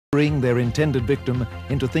luring their intended victim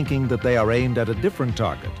into thinking that they are aimed at a different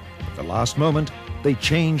target. At the last moment, they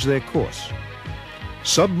change their course.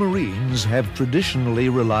 Submarines have traditionally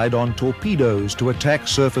relied on torpedoes to attack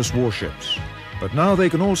surface warships, but now they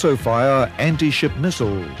can also fire anti-ship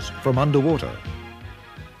missiles from underwater.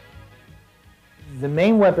 The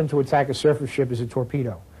main weapon to attack a surface ship is a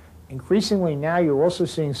torpedo. Increasingly now you're also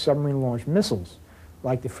seeing submarine-launched missiles,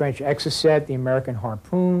 like the French Exocet, the American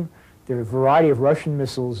Harpoon. There are a variety of Russian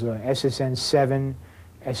missiles, SSN-7,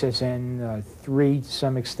 SSN-3 to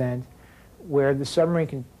some extent, where the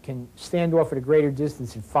submarine can stand off at a greater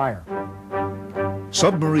distance and fire.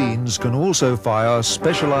 Submarines can also fire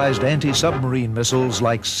specialized anti-submarine missiles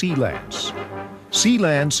like Sea Lance. Sea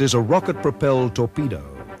Lance is a rocket-propelled torpedo.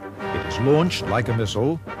 It is launched like a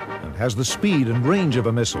missile and has the speed and range of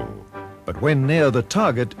a missile. But when near the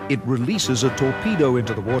target, it releases a torpedo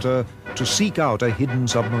into the water to seek out a hidden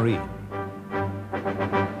submarine.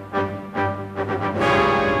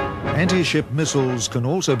 Anti-ship missiles can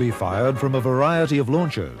also be fired from a variety of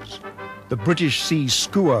launchers. The British Sea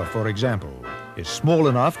Skua, for example, is small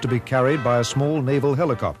enough to be carried by a small naval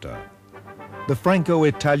helicopter. The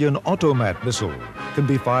Franco-Italian Automat missile can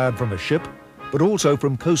be fired from a ship, but also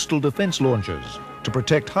from coastal defense launchers to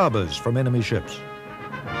protect harbors from enemy ships.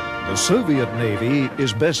 The Soviet Navy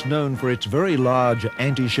is best known for its very large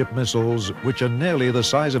anti-ship missiles, which are nearly the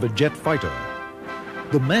size of a jet fighter.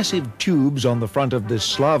 The massive tubes on the front of this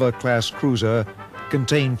Slava-class cruiser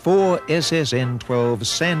contain 4 SSN-12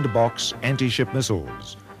 Sandbox anti-ship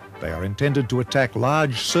missiles. They are intended to attack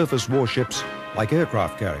large surface warships like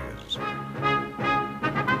aircraft carriers.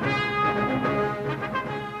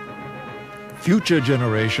 Future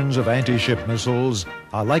generations of anti-ship missiles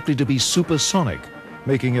are likely to be supersonic,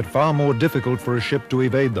 making it far more difficult for a ship to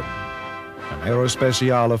evade them. An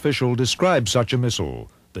Aerospatiale official describes such a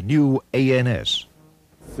missile, the new ANS.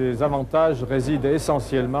 Its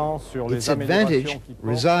advantage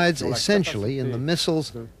resides essentially in the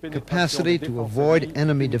missile's capacity to avoid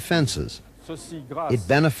enemy defenses. It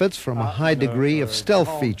benefits from a high degree of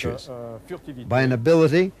stealth features, by an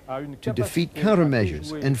ability to defeat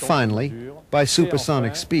countermeasures, and finally, by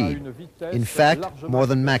supersonic speed. In fact, more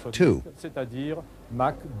than Mach 2.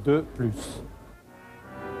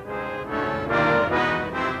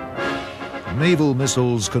 Naval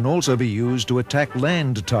missiles can also be used to attack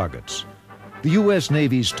land targets. The U.S.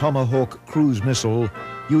 Navy's Tomahawk cruise missile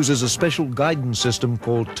uses a special guidance system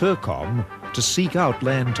called TERCOM to seek out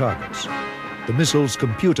land targets. The missile's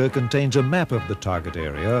computer contains a map of the target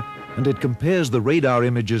area, and it compares the radar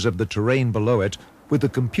images of the terrain below it with the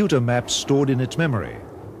computer maps stored in its memory.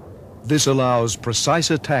 This allows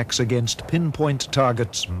precise attacks against pinpoint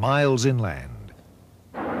targets miles inland.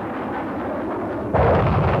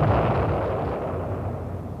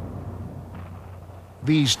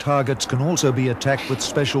 These targets can also be attacked with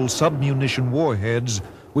special submunition warheads,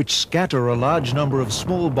 which scatter a large number of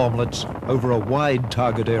small bomblets over a wide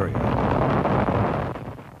target area.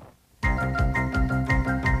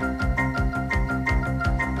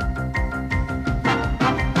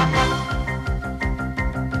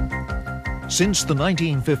 Since the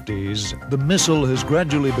 1950s, the missile has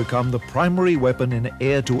gradually become the primary weapon in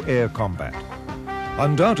air-to-air combat.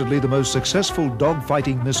 Undoubtedly, the most successful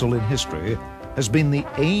dogfighting missile in history has been the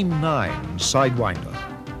AIM-9 Sidewinder.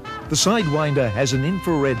 The Sidewinder has an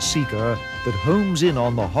infrared seeker that homes in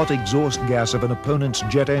on the hot exhaust gas of an opponent's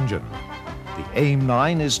jet engine. The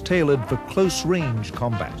AIM-9 is tailored for close-range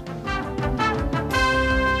combat.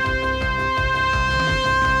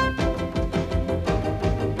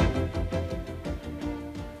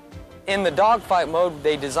 In the dogfight mode,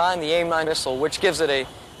 they designed the AIM-9 missile, which gives it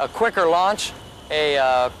a quicker launch,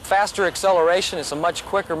 a faster acceleration. It's a much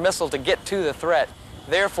quicker missile to get to the threat.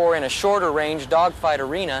 Therefore, in a shorter range dogfight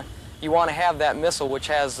arena, you want to have that missile which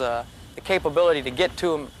has the capability to get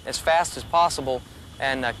to them as fast as possible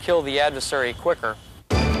and kill the adversary quicker.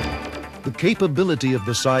 The capability of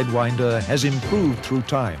the Sidewinder has improved through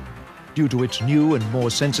time due to its new and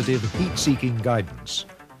more sensitive heat-seeking guidance.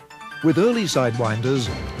 With early Sidewinders,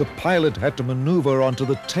 the pilot had to maneuver onto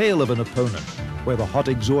the tail of an opponent, where the hot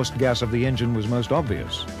exhaust gas of the engine was most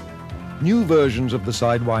obvious. New versions of the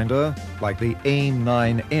Sidewinder, like the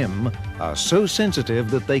AIM-9M, are so sensitive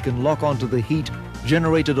that they can lock onto the heat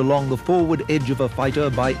generated along the forward edge of a fighter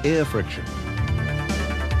by air friction.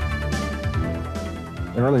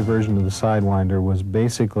 The early version of the Sidewinder was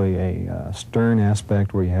basically a stern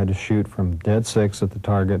aspect where you had to shoot from dead six at the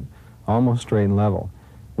target, almost straight and level.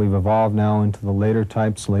 We've evolved now into the later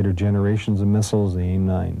types, later generations of missiles, the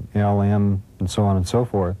AIM-9LM, and so on and so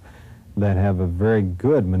forth, that have a very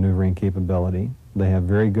good maneuvering capability. They have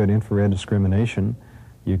very good infrared discrimination.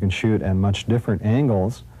 You can shoot at much different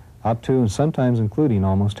angles, up to and sometimes including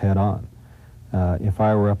almost head-on. If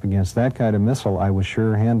I were up against that kind of missile, I would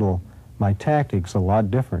sure handle my tactics a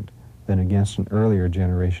lot different than against an earlier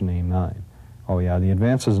generation AIM-9. Oh yeah, the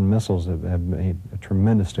advances in missiles have made a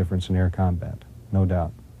tremendous difference in air combat, no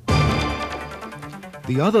doubt.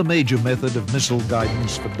 The other major method of missile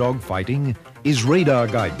guidance for dogfighting is radar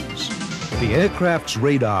guidance. The aircraft's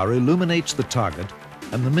radar illuminates the target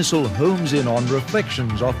and the missile homes in on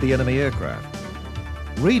reflections off the enemy aircraft.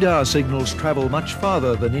 Radar signals travel much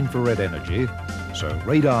farther than infrared energy, so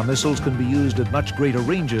radar missiles can be used at much greater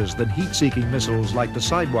ranges than heat-seeking missiles like the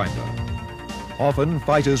Sidewinder. Often,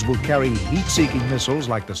 fighters will carry heat-seeking missiles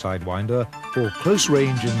like the Sidewinder for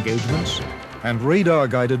close-range engagements, and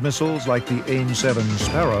radar-guided missiles like the AIM-7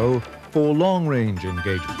 Sparrow for long-range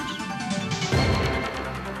engagements.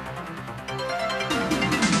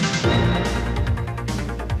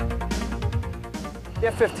 The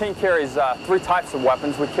F-15 carries 3 types of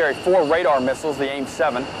weapons. We carry 4 radar missiles, the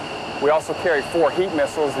AIM-7. We also carry 4 heat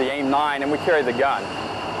missiles, the AIM-9, and we carry the gun.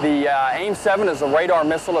 The AIM-7 is a radar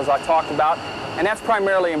missile, as I talked about, and that's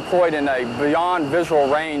primarily employed in a beyond visual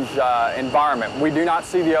range environment. We do not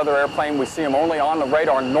see the other airplane. We see them only on the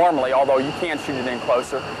radar normally, although you can shoot it in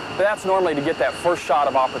closer. But that's normally to get that first shot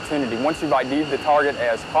of opportunity. Once you've ID'd the target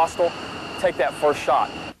as hostile, take that first shot.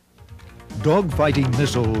 Dogfighting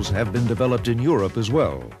missiles have been developed in Europe as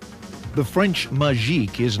well. The French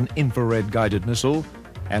Magic is an infrared-guided missile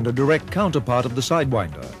and a direct counterpart of the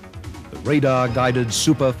Sidewinder. The radar-guided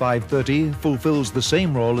Super 530 fulfills the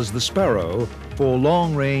same role as the Sparrow for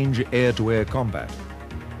long-range air-to-air combat.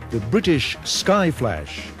 The British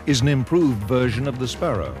Skyflash is an improved version of the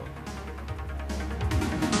Sparrow.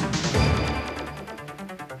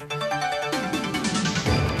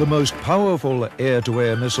 The most powerful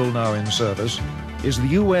air-to-air missile now in service is the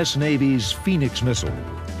U.S. Navy's Phoenix missile.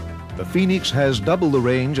 The Phoenix has double the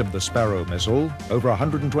range of the Sparrow missile, over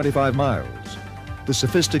 125 miles. The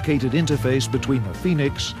sophisticated interface between the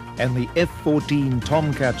Phoenix and the F-14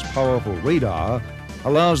 Tomcat's powerful radar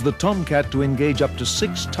allows the Tomcat to engage up to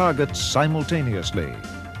 6 targets simultaneously.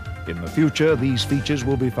 In the future, these features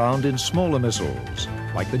will be found in smaller missiles,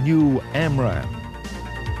 like the new AMRAAM.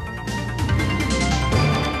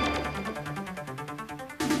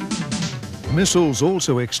 Missiles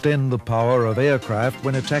also extend the power of aircraft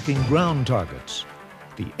when attacking ground targets.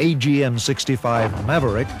 The AGM-65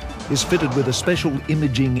 Maverick is fitted with a special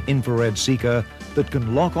imaging infrared seeker that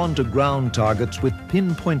can lock onto ground targets with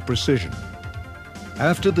pinpoint precision.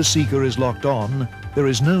 After the seeker is locked on, there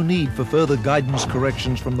is no need for further guidance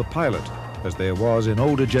corrections from the pilot, as there was in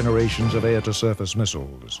older generations of air-to-surface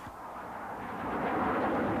missiles.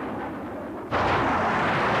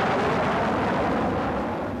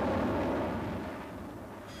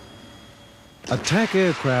 Attack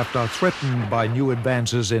aircraft are threatened by new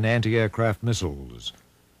advances in anti-aircraft missiles.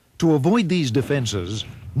 To avoid these defenses,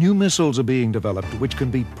 new missiles are being developed which can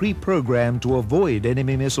be pre-programmed to avoid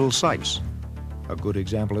enemy missile sites. A good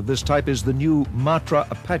example of this type is the new Matra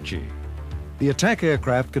Apache. The attack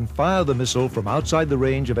aircraft can fire the missile from outside the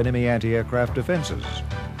range of enemy anti-aircraft defenses.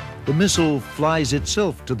 The missile flies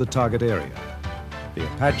itself to the target area. The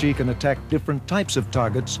Apache can attack different types of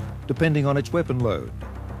targets depending on its weapon load.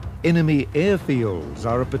 Enemy airfields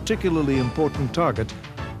are a particularly important target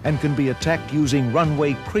and can be attacked using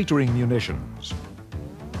runway cratering munitions.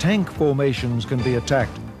 Tank formations can be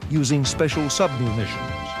attacked using special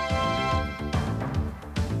submunitions.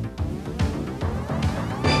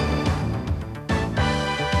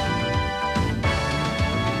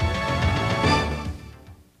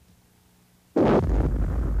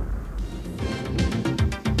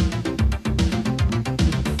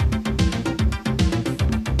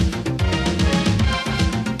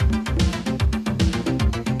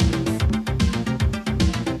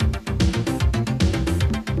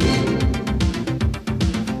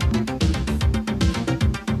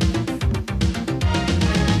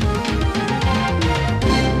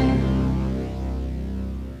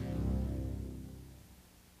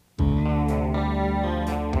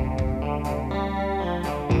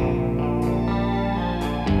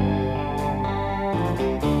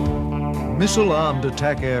 Missile-armed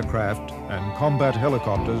attack aircraft and combat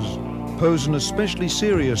helicopters pose an especially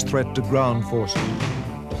serious threat to ground forces.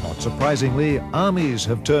 Not surprisingly, armies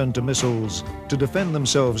have turned to missiles to defend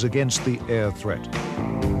themselves against the air threat.